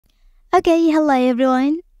Okay, hello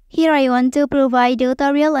everyone. Here I want to provide a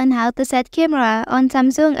tutorial on how to set camera on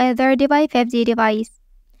Samsung A35 5G device.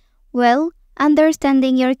 Well,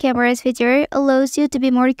 understanding your camera's feature allows you to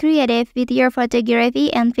be more creative with your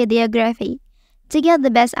photography and videography. To get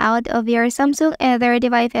the best out of your Samsung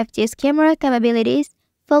A35 5G's camera capabilities,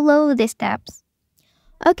 follow these steps.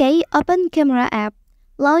 Okay, open Camera app.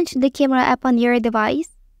 Launch the Camera app on your device.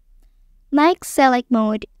 Next, select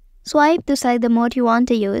Mode. Swipe to select the mode you want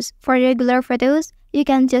to use. For regular photos, you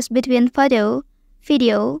can choose between Photo,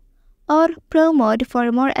 Video, or Pro mode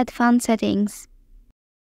for more advanced settings.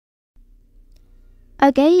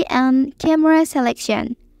 Okay, and camera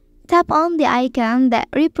selection. Tap on the icon that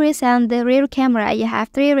represents the rear camera. You have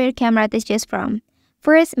three rear cameras to choose from.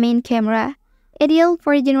 First, main camera. Ideal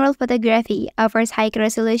for general photography, offers high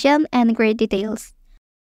resolution and great details.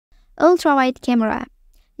 Ultra-wide camera.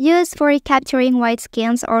 Used for capturing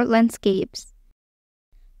widescreens or landscapes.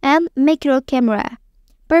 And macro camera.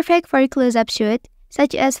 Perfect for close-up shoot,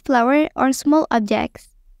 such as flower or small objects.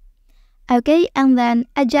 Okay, and then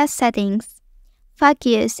adjust settings.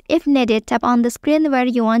 Focus. If needed, tap on the screen where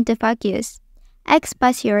you want to focus.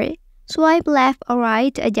 Exposure. Swipe left or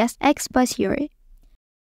right to adjust exposure.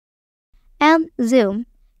 And zoom.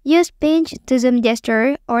 Use pinch to zoom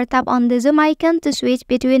gesture or tap on the zoom icon to switch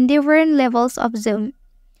between different levels of zoom.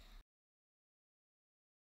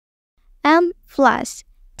 And flash.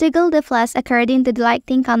 Toggle the flash according to the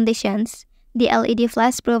lighting conditions. The LED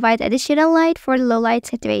flash provides additional light for low light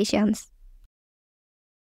situations.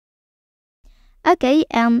 Okay,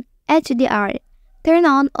 and HDR. Turn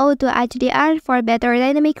on Auto HDR for better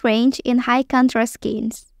dynamic range in high contrast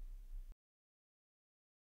skins.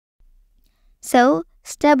 So,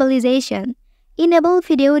 stabilization. Enable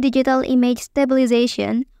Video Digital Image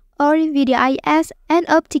Stabilization or VDIS and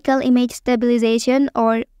Optical Image Stabilization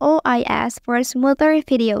or OIS for smoother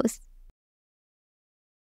videos.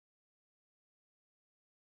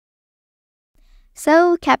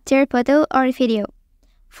 So, capture photo or video.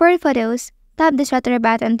 For photos, tap the shutter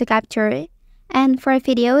button to capture, and for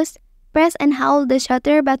videos, press and hold the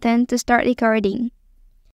shutter button to start recording.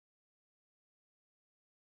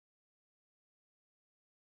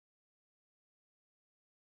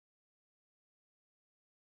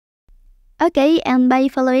 Okay, and by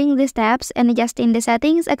following the steps and adjusting the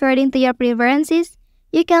settings according to your preferences,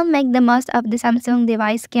 you can make the most of the Samsung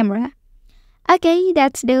device camera. Okay,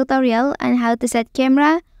 that's the tutorial on how to set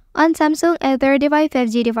camera on Samsung A35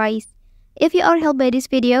 5G device. If you are helped by this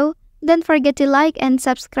video, don't forget to like and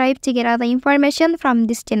subscribe to get other information from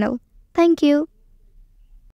this channel. Thank you.